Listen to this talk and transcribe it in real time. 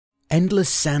Endless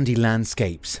sandy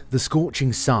landscapes, the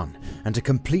scorching sun, and a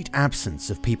complete absence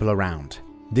of people around.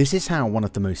 This is how one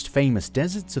of the most famous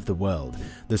deserts of the world,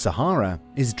 the Sahara,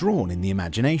 is drawn in the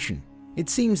imagination. It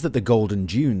seems that the golden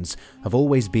dunes have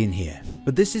always been here,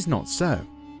 but this is not so.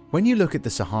 When you look at the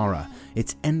Sahara,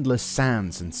 its endless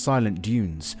sands and silent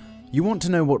dunes, you want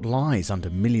to know what lies under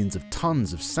millions of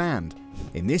tons of sand.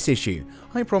 In this issue,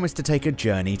 I promise to take a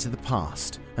journey to the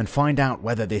past and find out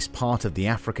whether this part of the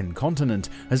African continent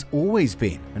has always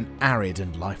been an arid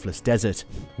and lifeless desert.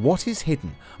 What is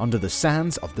hidden under the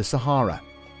sands of the Sahara?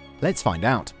 Let's find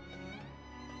out.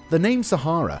 The name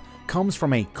Sahara comes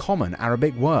from a common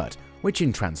Arabic word, which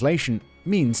in translation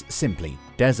means simply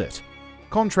desert.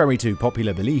 Contrary to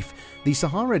popular belief, the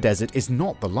Sahara Desert is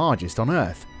not the largest on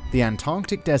Earth. The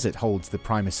Antarctic Desert holds the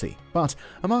primacy, but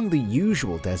among the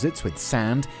usual deserts with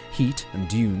sand, heat, and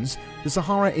dunes, the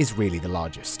Sahara is really the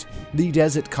largest. The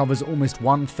desert covers almost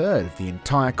 1/3 of the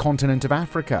entire continent of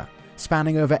Africa,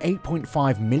 spanning over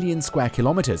 8.5 million square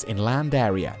kilometers in land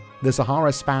area. The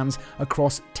Sahara spans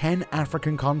across 10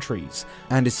 African countries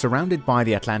and is surrounded by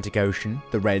the Atlantic Ocean,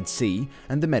 the Red Sea,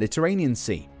 and the Mediterranean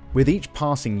Sea. With each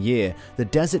passing year, the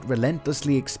desert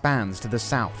relentlessly expands to the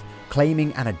south,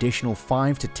 claiming an additional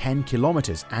 5 to 10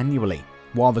 kilometers annually.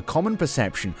 While the common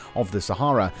perception of the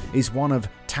Sahara is one of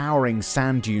towering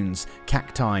sand dunes,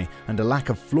 cacti, and a lack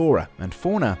of flora and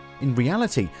fauna, in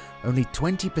reality, only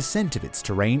 20% of its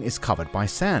terrain is covered by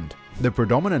sand. The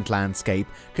predominant landscape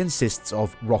consists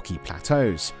of rocky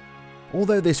plateaus.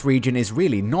 Although this region is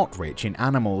really not rich in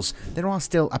animals, there are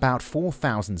still about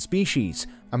 4,000 species,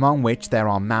 among which there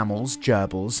are mammals,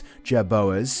 gerbils,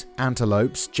 jerboas,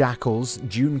 antelopes, jackals,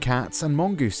 dune cats, and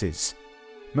mongooses.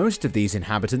 Most of these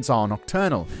inhabitants are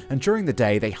nocturnal, and during the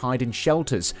day they hide in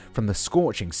shelters from the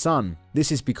scorching sun.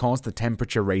 This is because the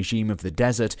temperature regime of the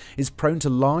desert is prone to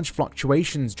large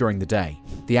fluctuations during the day.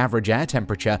 The average air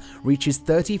temperature reaches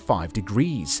 35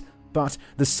 degrees. But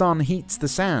the sun heats the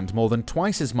sand more than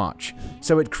twice as much,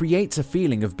 so it creates a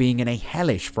feeling of being in a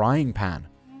hellish frying pan.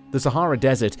 The Sahara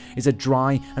Desert is a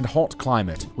dry and hot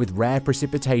climate with rare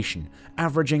precipitation,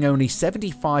 averaging only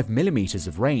 75 millimeters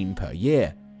of rain per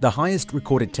year. The highest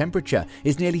recorded temperature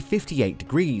is nearly 58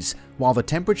 degrees, while the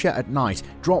temperature at night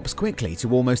drops quickly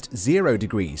to almost 0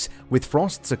 degrees, with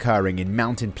frosts occurring in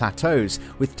mountain plateaus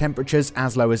with temperatures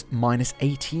as low as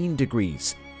 -18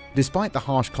 degrees. Despite the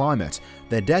harsh climate,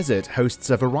 the desert hosts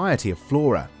a variety of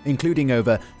flora, including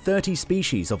over 30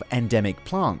 species of endemic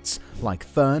plants like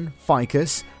fern,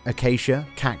 ficus, acacia,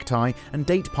 cacti, and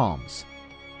date palms.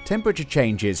 Temperature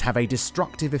changes have a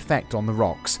destructive effect on the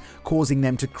rocks, causing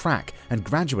them to crack and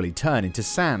gradually turn into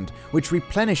sand, which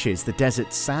replenishes the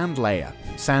desert's sand layer.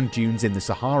 Sand dunes in the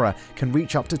Sahara can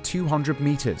reach up to 200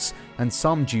 meters, and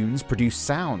some dunes produce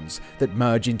sounds that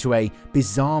merge into a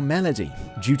bizarre melody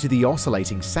due to the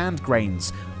oscillating sand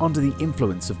grains under the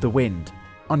influence of the wind.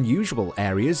 Unusual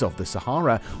areas of the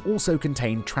Sahara also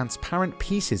contain transparent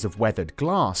pieces of weathered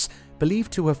glass,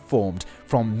 believed to have formed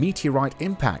from meteorite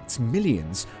impacts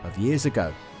millions of years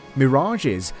ago.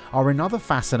 Mirages are another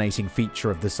fascinating feature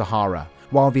of the Sahara.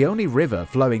 While the only river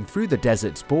flowing through the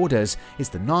desert's borders is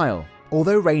the Nile,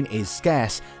 although rain is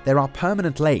scarce, there are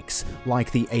permanent lakes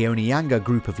like the Aonianga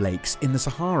group of lakes in the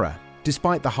Sahara.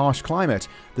 Despite the harsh climate,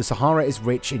 the Sahara is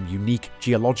rich in unique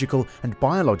geological and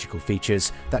biological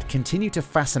features that continue to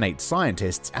fascinate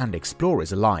scientists and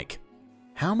explorers alike.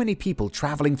 How many people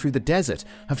traveling through the desert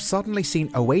have suddenly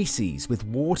seen oases with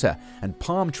water and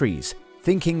palm trees,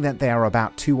 thinking that they are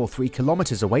about 2 or 3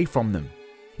 kilometers away from them?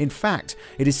 In fact,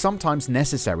 it is sometimes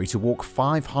necessary to walk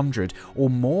 500 or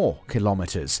more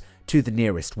kilometers to the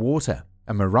nearest water.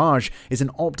 A mirage is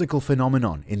an optical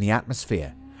phenomenon in the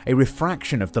atmosphere. A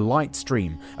refraction of the light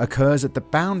stream occurs at the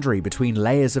boundary between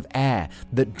layers of air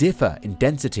that differ in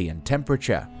density and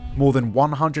temperature. More than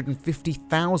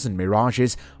 150,000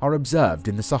 mirages are observed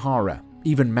in the Sahara.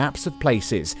 Even maps of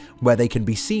places where they can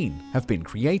be seen have been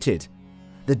created.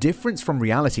 The difference from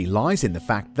reality lies in the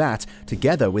fact that,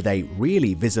 together with a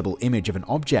really visible image of an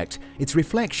object, its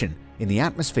reflection in the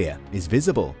atmosphere is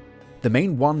visible. The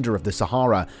main wonder of the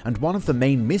Sahara and one of the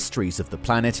main mysteries of the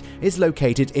planet is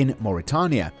located in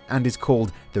Mauritania and is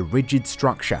called the rigid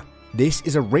structure. This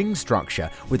is a ring structure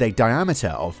with a diameter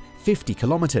of 50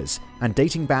 kilometers and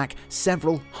dating back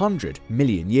several 100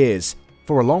 million years.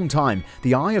 For a long time,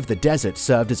 the eye of the desert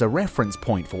served as a reference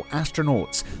point for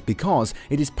astronauts because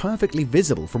it is perfectly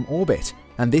visible from orbit,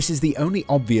 and this is the only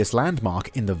obvious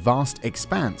landmark in the vast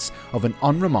expanse of an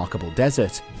unremarkable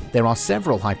desert. There are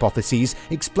several hypotheses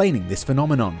explaining this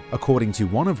phenomenon, according to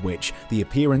one of which the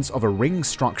appearance of a ring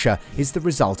structure is the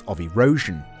result of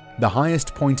erosion. The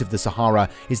highest point of the Sahara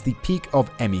is the peak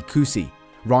of Emikusi,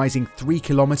 rising 3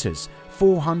 kilometers,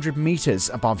 400 meters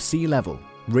above sea level.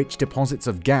 Rich deposits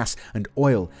of gas and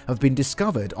oil have been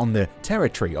discovered on the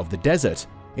territory of the desert.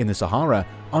 In the Sahara,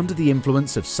 under the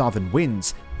influence of southern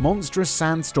winds, monstrous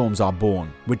sandstorms are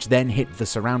born, which then hit the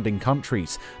surrounding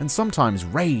countries and sometimes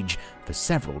rage for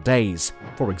several days.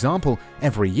 For example,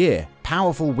 every year,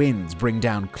 powerful winds bring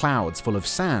down clouds full of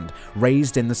sand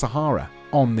raised in the Sahara,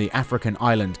 on the African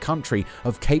island country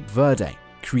of Cape Verde,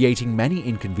 creating many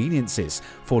inconveniences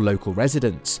for local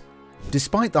residents.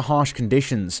 Despite the harsh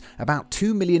conditions, about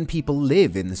 2 million people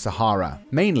live in the Sahara,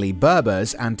 mainly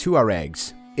Berbers and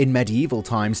Tuaregs. In medieval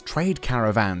times, trade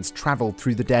caravans traveled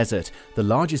through the desert, the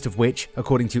largest of which,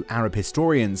 according to Arab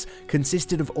historians,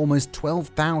 consisted of almost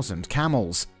 12,000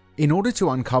 camels. In order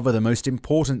to uncover the most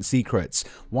important secrets,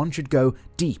 one should go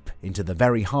deep into the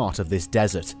very heart of this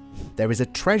desert. There is a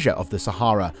treasure of the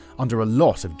Sahara under a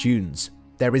lot of dunes.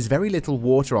 There is very little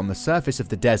water on the surface of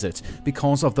the desert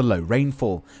because of the low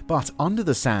rainfall, but under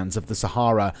the sands of the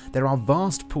Sahara there are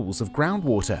vast pools of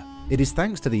groundwater. It is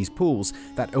thanks to these pools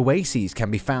that oases can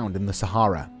be found in the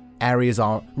Sahara. Areas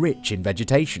are rich in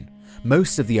vegetation.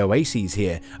 Most of the oases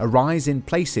here arise in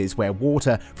places where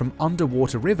water from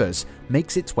underwater rivers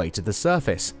makes its way to the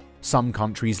surface. Some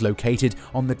countries located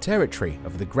on the territory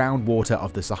of the groundwater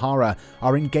of the Sahara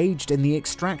are engaged in the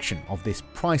extraction of this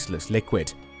priceless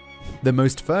liquid. The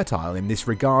most fertile in this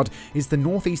regard is the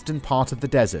northeastern part of the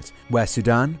desert, where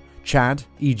Sudan, Chad,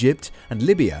 Egypt, and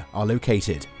Libya are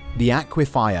located. The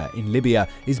aquifer in Libya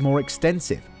is more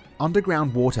extensive.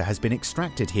 Underground water has been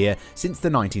extracted here since the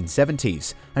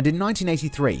 1970s, and in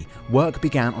 1983, work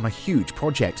began on a huge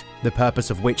project, the purpose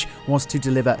of which was to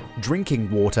deliver drinking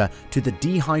water to the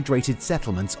dehydrated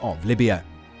settlements of Libya.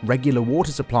 Regular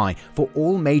water supply for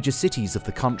all major cities of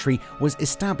the country was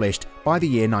established by the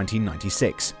year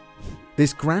 1996.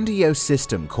 This grandiose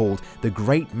system, called the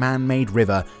Great Man-Made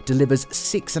River, delivers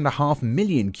 6.5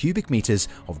 million cubic meters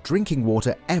of drinking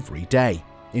water every day.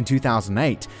 In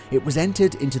 2008, it was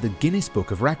entered into the Guinness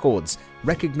Book of Records,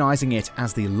 recognizing it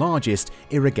as the largest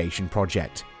irrigation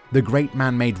project. The Great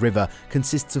Man-Made River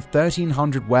consists of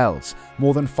 1,300 wells,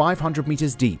 more than 500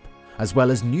 meters deep, as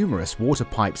well as numerous water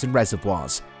pipes and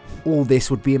reservoirs. All this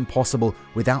would be impossible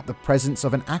without the presence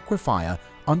of an aquifer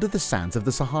under the sands of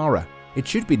the Sahara. It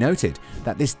should be noted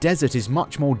that this desert is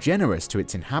much more generous to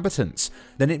its inhabitants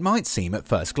than it might seem at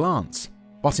first glance.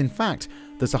 But in fact,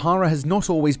 the Sahara has not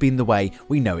always been the way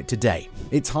we know it today.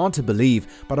 It's hard to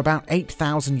believe, but about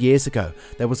 8,000 years ago,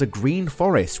 there was a green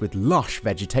forest with lush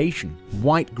vegetation,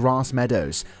 white grass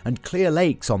meadows, and clear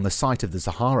lakes on the site of the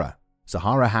Sahara.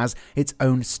 Sahara has its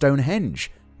own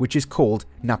Stonehenge, which is called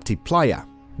Napti Playa.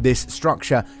 This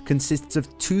structure consists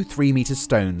of 2 3-meter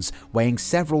stones weighing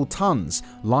several tons,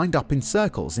 lined up in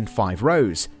circles in 5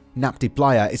 rows. Napti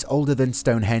Playa is older than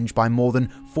Stonehenge by more than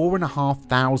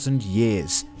 4,500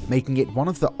 years, making it one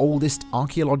of the oldest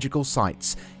archaeological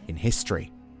sites in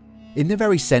history. In the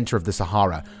very center of the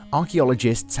Sahara,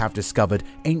 archaeologists have discovered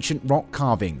ancient rock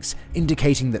carvings,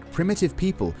 indicating that primitive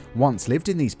people once lived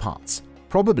in these parts.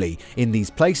 Probably in these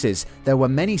places there were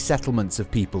many settlements of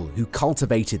people who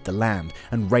cultivated the land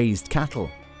and raised cattle.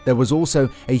 There was also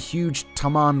a huge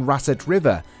Taman Rasat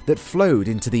River that flowed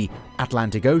into the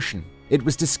Atlantic Ocean. It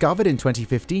was discovered in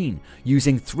 2015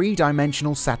 using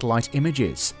 3-dimensional satellite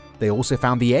images. They also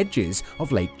found the edges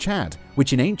of Lake Chad,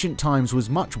 which in ancient times was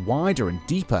much wider and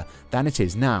deeper than it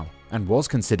is now, and was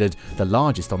considered the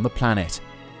largest on the planet.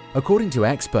 According to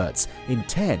experts, in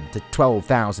 10 to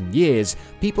 12,000 years,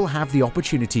 people have the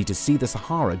opportunity to see the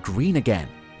Sahara green again.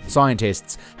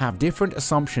 Scientists have different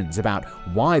assumptions about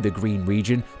why the green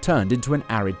region turned into an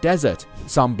arid desert.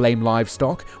 Some blame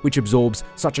livestock, which absorbs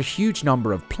such a huge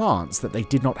number of plants that they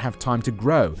did not have time to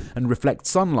grow and reflect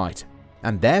sunlight,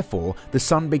 and therefore the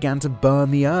sun began to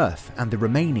burn the earth and the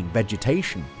remaining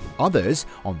vegetation. Others,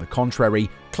 on the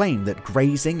contrary, claim that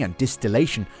grazing and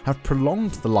distillation have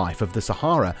prolonged the life of the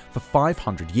Sahara for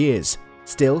 500 years.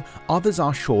 Still, others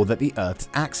are sure that the Earth's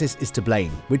axis is to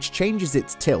blame, which changes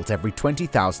its tilt every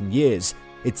 20,000 years.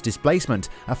 Its displacement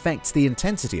affects the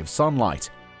intensity of sunlight.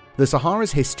 The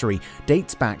Sahara's history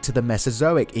dates back to the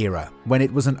Mesozoic era, when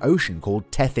it was an ocean called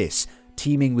Tethys,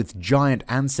 teeming with giant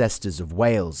ancestors of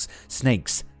whales,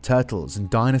 snakes, turtles, and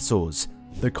dinosaurs.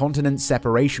 The continent's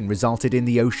separation resulted in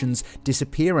the ocean's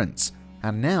disappearance,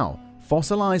 and now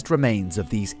fossilized remains of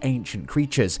these ancient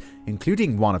creatures,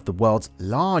 including one of the world's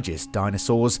largest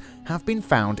dinosaurs, have been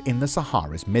found in the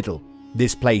Sahara's middle.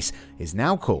 This place is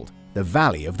now called the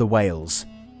Valley of the Whales.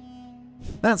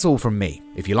 That's all from me.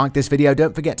 If you like this video,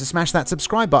 don't forget to smash that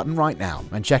subscribe button right now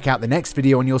and check out the next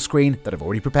video on your screen that I've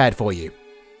already prepared for you.